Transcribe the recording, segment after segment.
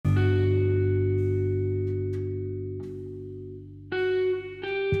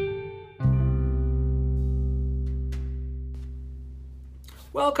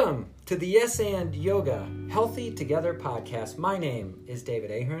Welcome to the Yes and Yoga Healthy Together podcast. My name is David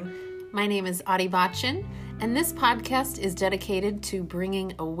Ahern. My name is Adi Bachchan, and this podcast is dedicated to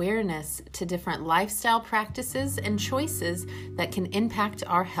bringing awareness to different lifestyle practices and choices that can impact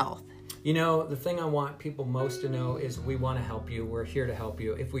our health. You know, the thing I want people most to know is we want to help you. We're here to help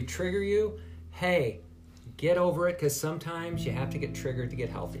you. If we trigger you, hey, get over it, because sometimes you have to get triggered to get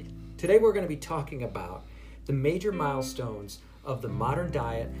healthy. Today we're going to be talking about the major milestones of the modern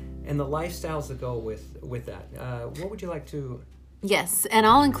diet and the lifestyles that go with that. What would you like to... Yes, and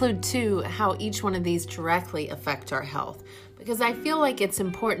I'll include too how each one of these directly affect our health, because I feel like it's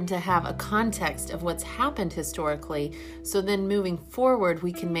important to have a context of what's happened historically, so then moving forward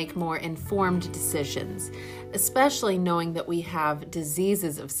we can make more informed decisions, especially knowing that we have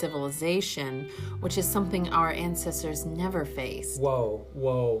diseases of civilization, which is something our ancestors never faced.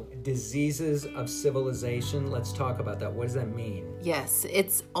 Whoa, diseases of civilization. Let's talk about that. What does that mean? Yes,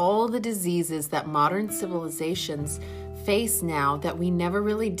 it's all the diseases that modern civilizations face now that we never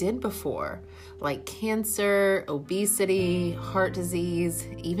really did before, like cancer, obesity, heart disease,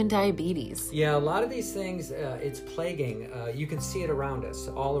 even diabetes. Yeah, a lot of these things, it's plaguing. You can see it around us,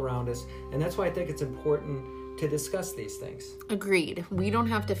 all around us, and that's why I think it's important to discuss these things. Agreed. We don't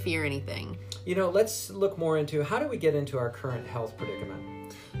have to fear anything. You know, let's look more into how do we get into our current health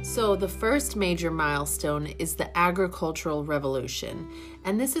predicament? So the first major milestone is the agricultural revolution.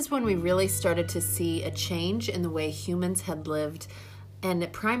 And this is when we really started to see a change in the way humans had lived,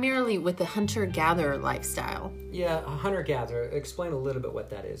 and primarily with the hunter-gatherer lifestyle. Yeah, a hunter-gatherer. Explain a little bit what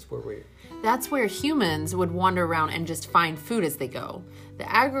that is. That's where humans would wander around and just find food as they go.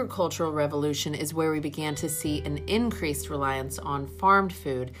 The agricultural revolution is where we began to see an increased reliance on farmed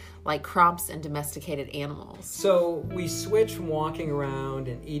food, like crops and domesticated animals. So we switched from walking around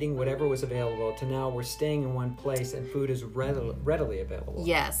and eating whatever was available to now we're staying in one place and food is readily available.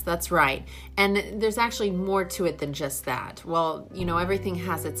 Yes, that's right. And there's actually more to it than just that. Well, you know, everything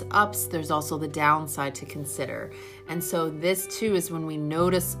has its ups. There's also the downside to consider. And so this too is when we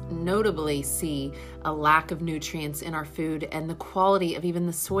notably see a lack of nutrients in our food and the quality of even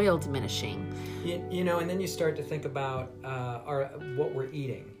the soil diminishing. You know, and then you start to think about what we're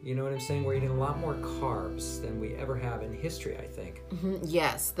eating. You know what I'm saying? We're eating a lot more carbs than we ever have in history, I think. Mm-hmm.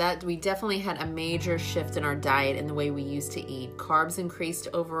 Yes, that we definitely had a major shift in our diet and the way we used to eat. Carbs increased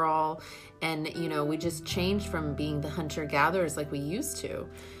overall, and you know, we just changed from being the hunter-gatherers like we used to.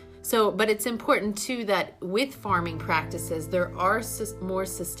 So, but it's important too that with farming practices, there are more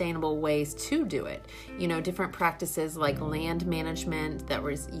sustainable ways to do it. You know, different practices like land management that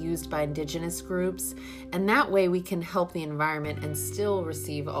was used by indigenous groups. And that way we can help the environment and still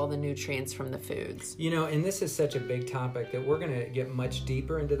receive all the nutrients from the foods. You know, and this is such a big topic that we're going to get much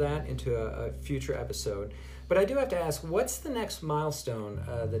deeper into that, into a future episode. But I do have to ask, what's the next milestone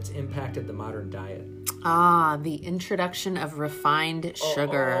that's impacted the modern diet? The introduction of refined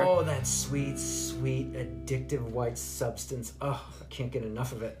sugar. Oh, that sweet, addictive white substance. Oh, I can't get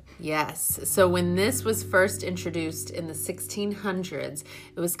enough of it. Yes. So when this was first introduced in the 1600s,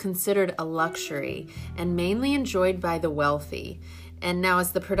 it was considered a luxury and mainly enjoyed by the wealthy. And now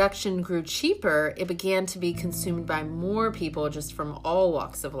as the production grew cheaper, it began to be consumed by more people just from all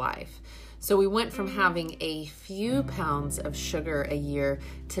walks of life. So we went from having a few pounds of sugar a year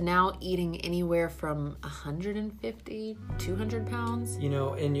to now eating anywhere from 150, 200 pounds. You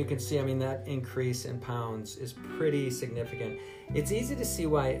know, and you can see, I mean, that increase in pounds is pretty significant. It's easy to see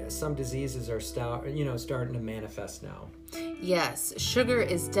why some diseases are starting to manifest now. Yes, sugar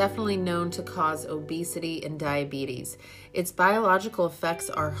is definitely known to cause obesity and diabetes. Its biological effects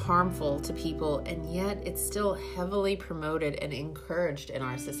are harmful to people, and yet it's still heavily promoted and encouraged in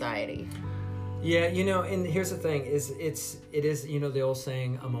our society. Yeah, you know, and here's the thing, it is, you know, the old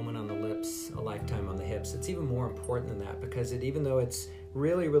saying, a moment on the lips, a lifetime on the hips. It's even more important than that, because even though it's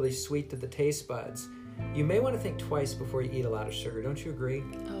really, really sweet to the taste buds, you may want to think twice before you eat a lot of sugar. Don't you agree?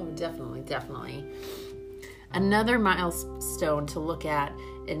 Oh, definitely. Another milestone to look at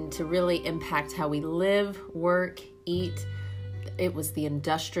and to really impact how we live, work, eat, it was the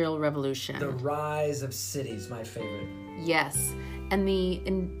Industrial Revolution. The rise of cities, my favorite. Yes, and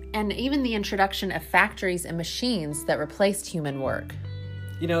even the introduction of factories and machines that replaced human work.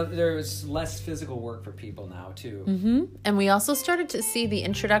 You know, there's less physical work for people now, too. Mm-hmm. And we also started to see the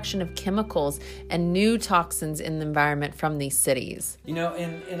introduction of chemicals and new toxins in the environment from these cities. You know,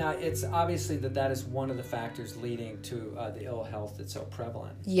 and it's obviously that is one of the factors leading to the ill health that's so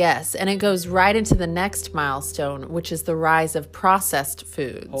prevalent. Yes, and it goes right into the next milestone, which is the rise of processed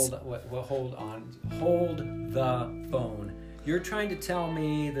foods. Hold on. Hold the phone. You're trying to tell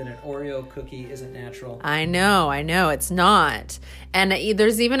me that an Oreo cookie isn't natural? I know, it's not. And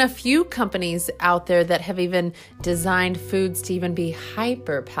there's even a few companies out there that have even designed foods to even be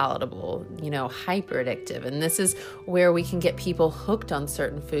hyper palatable, hyper addictive. And this is where we can get people hooked on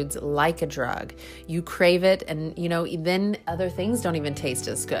certain foods like a drug. You crave it and, then other things don't even taste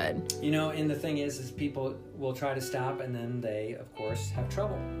as good. And the thing is people will try to stop and then they, of course, have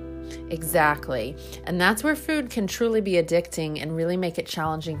trouble. Exactly. And that's where food can truly be addicting and really make it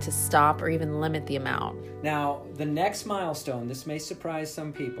challenging to stop or even limit the amount. Now, the next milestone, this may surprise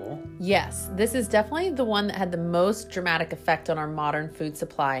some people. Yes, this is definitely the one that had the most dramatic effect on our modern food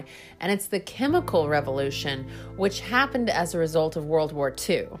supply, and it's the chemical revolution, which happened as a result of World War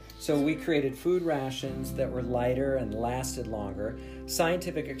II. So we created food rations that were lighter and lasted longer.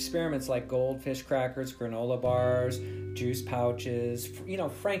 Scientific experiments like goldfish crackers, granola bars, juice pouches,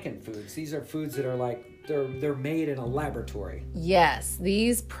 frankenfoods. These are foods that are like they're made in a laboratory. Yes,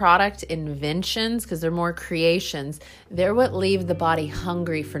 these product inventions, because they're more creations, they're what leave the body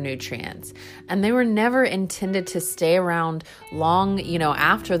hungry for nutrients. And they were never intended to stay around long,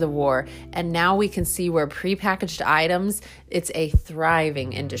 after the war. And now we can see where prepackaged items, it's a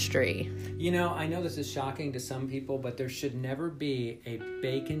thriving industry. I know this is shocking to some people, but there should never be a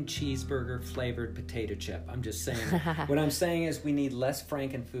bacon cheeseburger flavored potato chip. I'm just saying. What I'm saying is we need less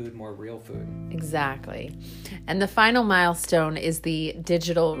frankenfood, more real food. Exactly. And the final milestone is the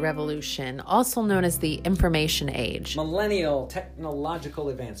digital revolution, also known as the information age. Millennial technological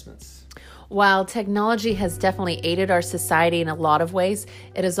advancements. While technology has definitely aided our society in a lot of ways,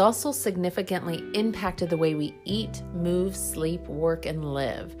 it has also significantly impacted the way we eat, move, sleep, work, and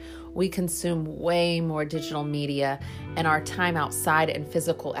live. We consume way more digital media, and our time outside and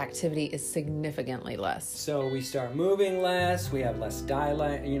physical activity is significantly less. So we start moving less, we have less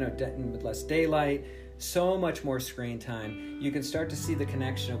daylight, less daylight, so much more screen time. You can start to see the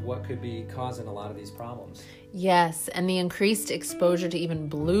connection of what could be causing a lot of these problems. Yes, and the increased exposure to even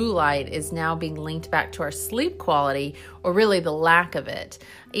blue light is now being linked back to our sleep quality, or really the lack of it.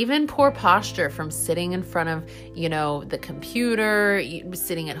 Even poor posture from sitting in front of, the computer,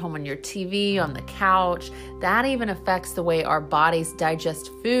 sitting at home on your TV, on the couch, that even affects the way our bodies digest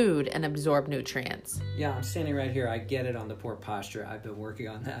food and absorb nutrients. Yeah, I'm standing right here. I get it on the poor posture. I've been working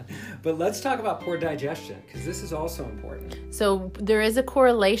on that. But let's talk about poor digestion, because this is also important. So there is a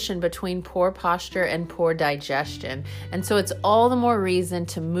correlation between poor posture and poor digestion. And so it's all the more reason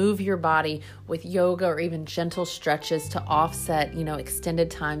to move your body with yoga or even gentle stretches to offset,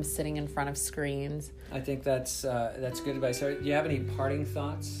 extended time sitting in front of screens. I think that's good advice. So, do you have any parting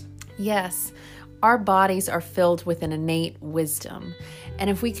thoughts? Yes. Our bodies are filled with an innate wisdom. And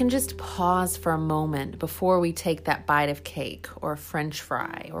if we can just pause for a moment before we take that bite of cake or French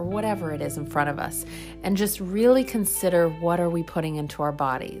fry or whatever it is in front of us, and just really consider what are we putting into our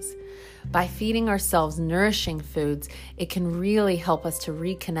bodies. By feeding ourselves nourishing foods, it can really help us to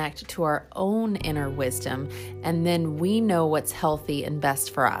reconnect to our own inner wisdom, and then we know what's healthy and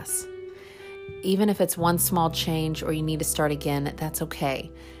best for us. Even if it's one small change or you need to start again, that's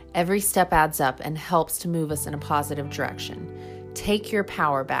okay. Every step adds up and helps to move us in a positive direction. Take your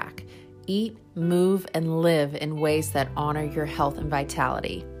power back. Eat, move, and live in ways that honor your health and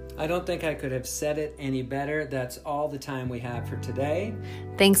vitality. I don't think I could have said it any better. That's all the time we have for today.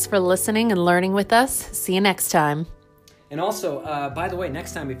 Thanks for listening and learning with us. See you next time. And also, by the way,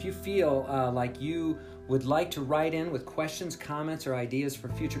 next time, if you feel like you would like to write in with questions, comments, or ideas for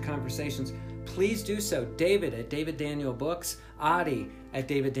future conversations, please do so. David at David Daniel Books, Adi at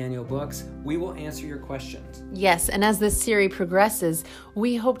David Daniel Books. We will answer your questions. Yes, and as this series progresses,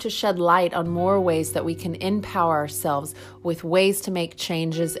 we hope to shed light on more ways that we can empower ourselves with ways to make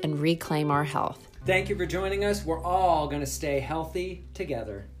changes and reclaim our health. Thank you for joining us. We're all going to stay healthy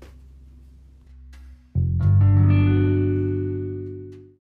together.